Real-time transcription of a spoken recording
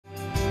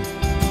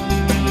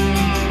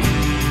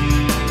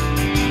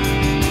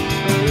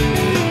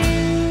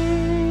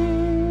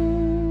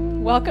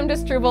Welcome to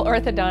Struble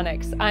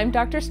Orthodontics. I'm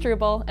Dr.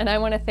 Struble, and I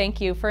want to thank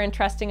you for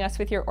entrusting us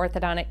with your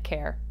orthodontic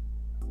care.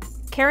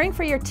 Caring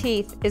for your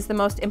teeth is the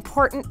most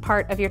important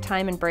part of your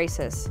time in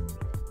braces.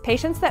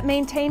 Patients that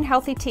maintain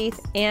healthy teeth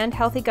and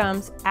healthy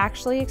gums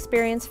actually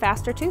experience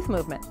faster tooth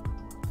movement.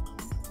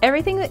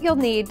 Everything that you'll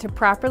need to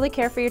properly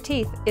care for your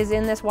teeth is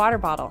in this water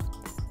bottle.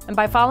 And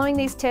by following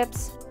these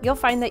tips, you'll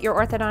find that your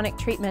orthodontic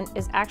treatment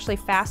is actually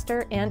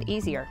faster and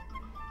easier.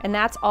 And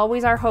that's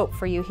always our hope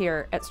for you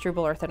here at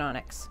Struble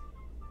Orthodontics.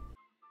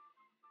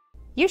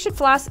 You should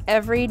floss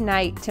every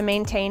night to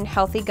maintain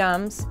healthy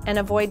gums and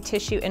avoid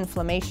tissue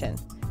inflammation.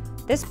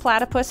 This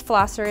Platypus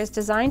flosser is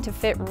designed to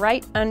fit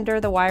right under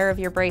the wire of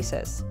your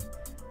braces.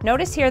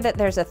 Notice here that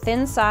there's a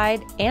thin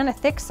side and a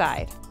thick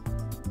side.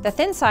 The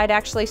thin side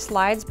actually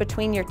slides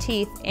between your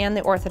teeth and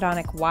the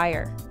orthodontic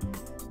wire.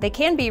 They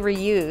can be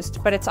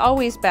reused, but it's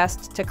always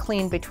best to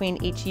clean between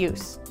each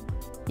use.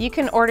 You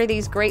can order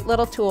these great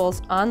little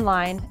tools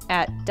online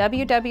at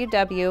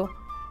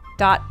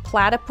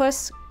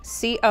www.platypusco.com.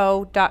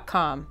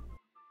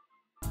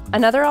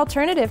 Another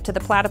alternative to the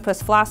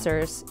Platypus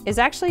flossers is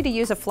actually to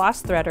use a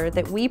floss threader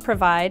that we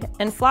provide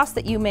and floss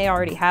that you may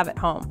already have at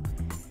home.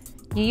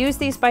 You use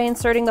these by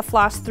inserting the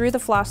floss through the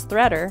floss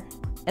threader,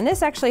 and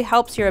this actually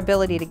helps your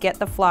ability to get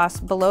the floss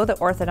below the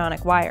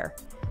orthodontic wire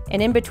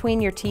and in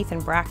between your teeth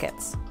and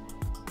brackets.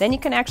 Then you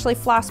can actually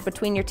floss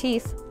between your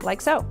teeth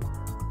like so.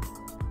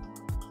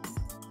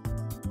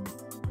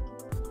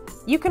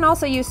 You can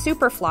also use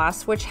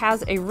Superfloss, which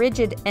has a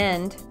rigid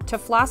end, to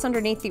floss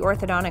underneath the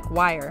orthodontic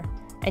wire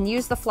and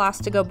use the floss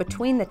to go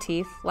between the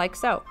teeth like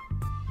so.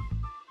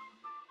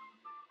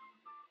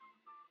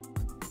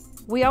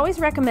 We always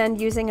recommend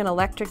using an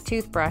electric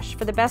toothbrush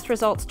for the best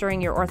results during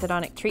your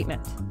orthodontic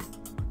treatment.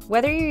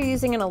 Whether you're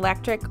using an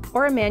electric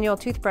or a manual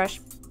toothbrush,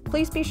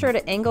 please be sure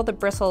to angle the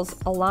bristles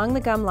along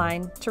the gum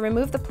line to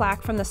remove the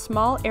plaque from the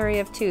small area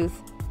of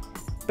tooth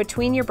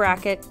between your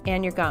bracket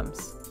and your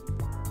gums.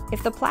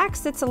 If the plaque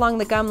sits along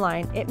the gum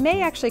line, it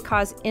may actually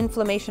cause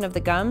inflammation of the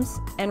gums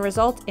and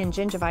result in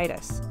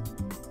gingivitis.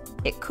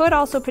 It could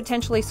also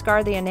potentially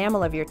scar the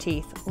enamel of your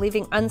teeth,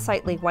 leaving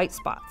unsightly white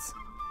spots.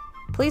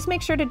 Please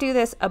make sure to do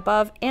this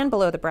above and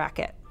below the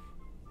bracket.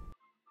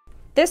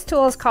 This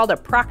tool is called a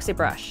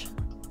Proxybrush.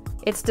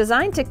 It's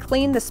designed to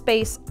clean the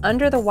space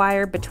under the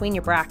wire between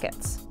your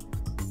brackets.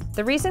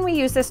 The reason we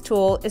use this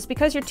tool is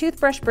because your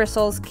toothbrush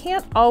bristles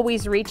can't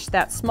always reach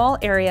that small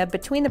area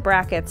between the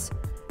brackets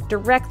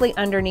directly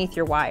underneath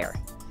your wire.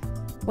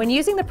 When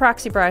using the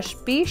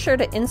Proxybrush, be sure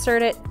to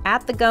insert it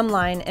at the gum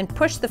line and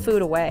push the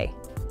food away.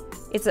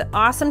 It's an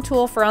awesome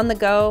tool for on the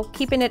go,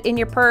 keeping it in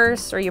your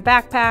purse or your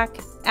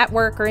backpack, at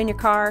work or in your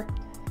car.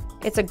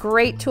 It's a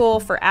great tool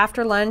for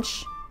after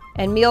lunch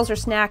and meals or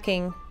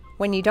snacking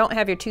when you don't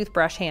have your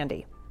toothbrush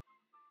handy.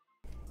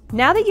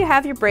 Now that you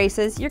have your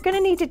braces, you're going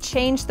to need to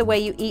change the way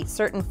you eat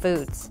certain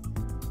foods.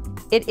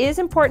 It is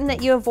important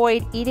that you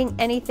avoid eating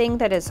anything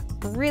that is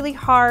really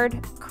hard,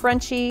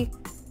 crunchy,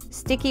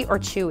 sticky, or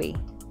chewy.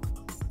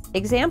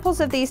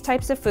 Examples of these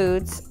types of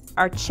foods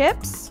are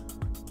chips,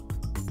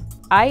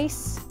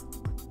 ice,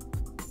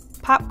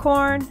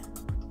 popcorn,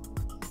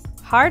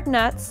 hard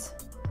nuts,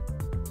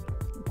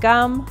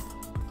 gum,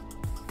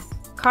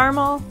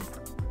 caramel,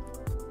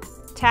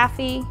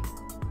 taffy,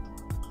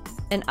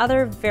 and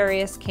other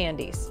various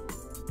candies.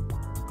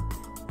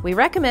 We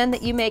recommend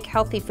that you make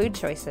healthy food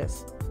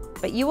choices,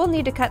 but you will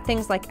need to cut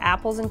things like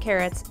apples and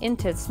carrots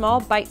into small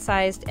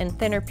bite-sized and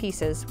thinner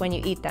pieces when you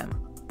eat them.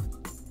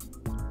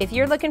 If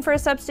you're looking for a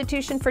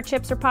substitution for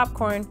chips or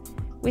popcorn,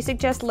 we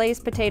suggest Lay's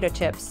potato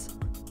chips,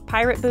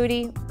 Pirate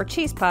Booty, or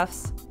Cheese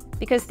Puffs,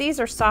 because these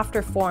are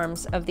softer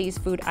forms of these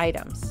food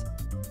items.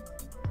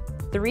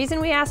 The reason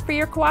we ask for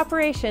your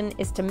cooperation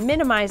is to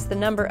minimize the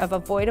number of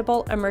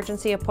avoidable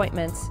emergency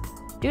appointments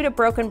due to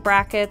broken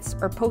brackets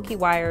or pokey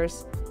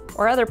wires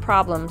or other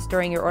problems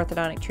during your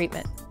orthodontic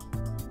treatment.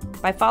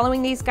 By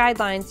following these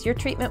guidelines, your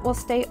treatment will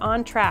stay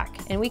on track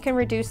and we can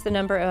reduce the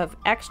number of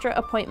extra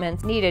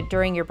appointments needed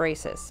during your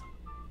braces.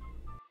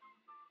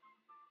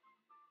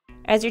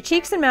 As your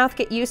cheeks and mouth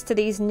get used to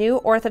these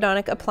new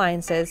orthodontic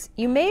appliances,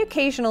 you may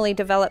occasionally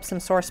develop some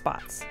sore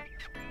spots.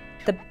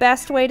 The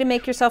best way to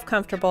make yourself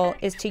comfortable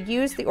is to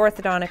use the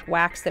orthodontic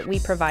wax that we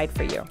provide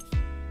for you.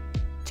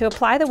 To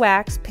apply the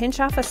wax, pinch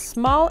off a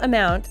small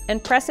amount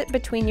and press it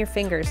between your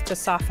fingers to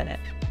soften it.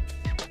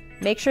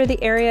 Make sure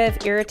the area of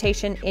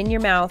irritation in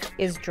your mouth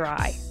is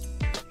dry.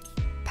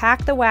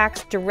 Pack the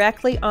wax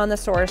directly on the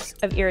source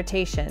of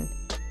irritation.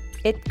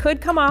 It could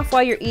come off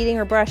while you're eating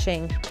or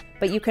brushing,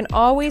 but you can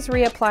always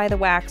reapply the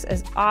wax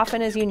as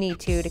often as you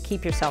need to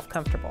keep yourself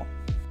comfortable.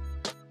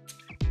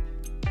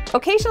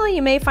 Occasionally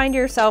you may find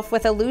yourself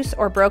with a loose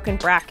or broken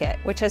bracket,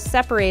 which has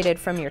separated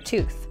from your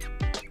tooth.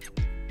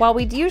 While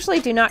we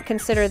usually do not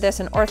consider this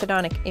an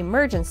orthodontic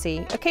emergency,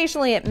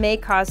 occasionally it may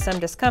cause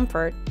some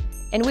discomfort,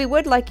 and we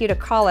would like you to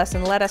call us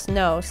and let us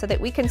know so that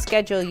we can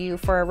schedule you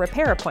for a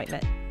repair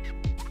appointment.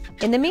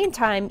 In the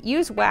meantime,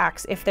 use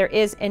wax if there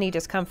is any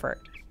discomfort.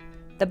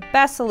 The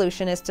best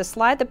solution is to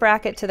slide the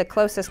bracket to the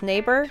closest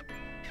neighbor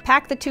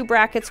Pack the 2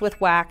 brackets with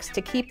wax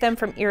to keep them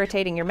from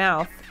irritating your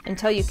mouth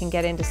until you can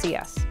get in to see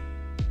us.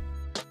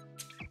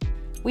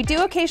 We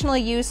do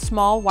occasionally use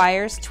small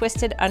wires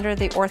twisted under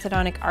the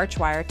orthodontic arch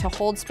wire to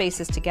hold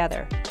spaces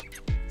together.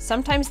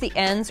 Sometimes the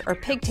ends or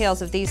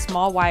pigtails of these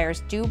small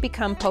wires do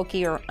become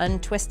pokey or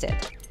untwisted,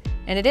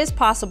 and it is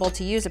possible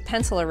to use a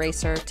pencil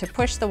eraser to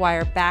push the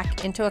wire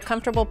back into a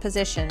comfortable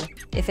position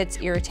if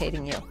it's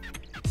irritating you.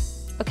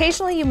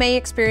 Occasionally you may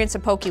experience a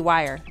pokey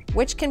wire,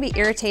 which can be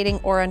irritating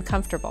or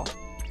uncomfortable.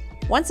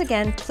 Once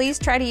again, please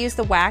try to use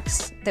the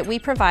wax that we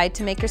provide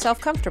to make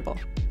yourself comfortable.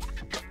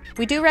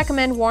 We do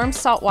recommend warm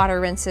saltwater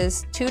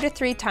rinses 2 to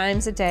 3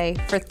 times a day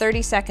for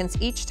 30 seconds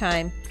each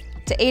time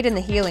to aid in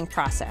the healing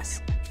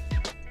process.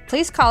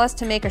 Please call us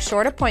to make a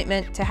short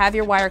appointment to have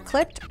your wire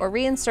clipped or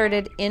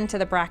reinserted into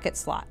the bracket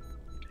slot.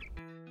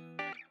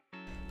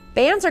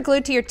 Bands are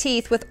glued to your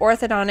teeth with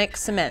orthodontic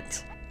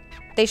cement.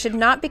 They should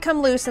not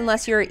become loose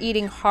unless you are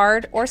eating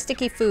hard or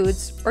sticky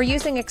foods or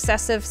using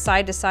excessive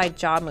side-to-side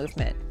jaw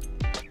movement.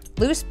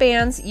 Loose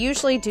bands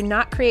usually do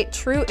not create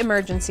true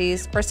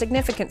emergencies or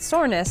significant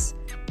soreness,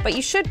 but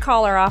you should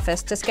call our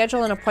office to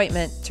schedule an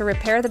appointment to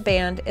repair the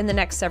band in the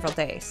next several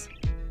days.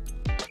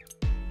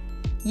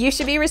 You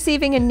should be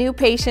receiving a new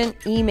patient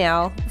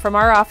email from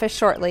our office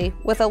shortly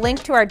with a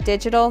link to our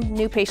digital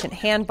new patient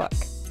handbook.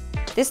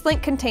 This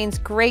link contains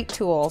great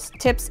tools,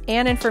 tips,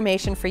 and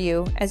information for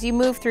you as you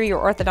move through your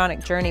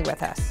orthodontic journey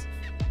with us.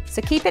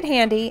 So keep it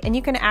handy and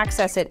you can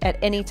access it at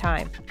any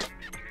time.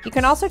 You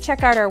can also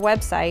check out our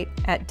website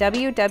at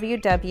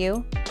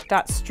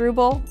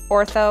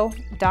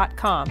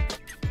www.strubleortho.com.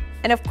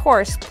 And of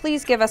course,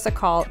 please give us a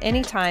call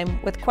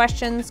anytime with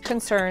questions,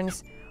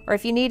 concerns, or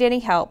if you need any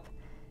help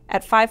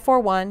at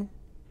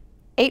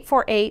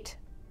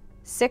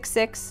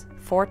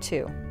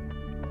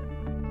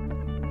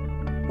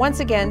 541-848-6642. Once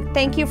again,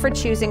 thank you for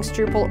choosing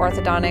Struble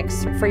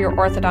Orthodontics for your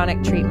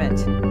orthodontic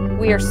treatment.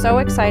 We are so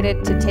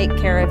excited to take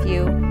care of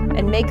you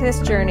and make this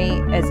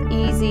journey as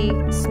easy,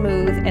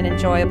 smooth, and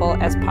enjoyable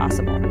as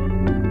possible.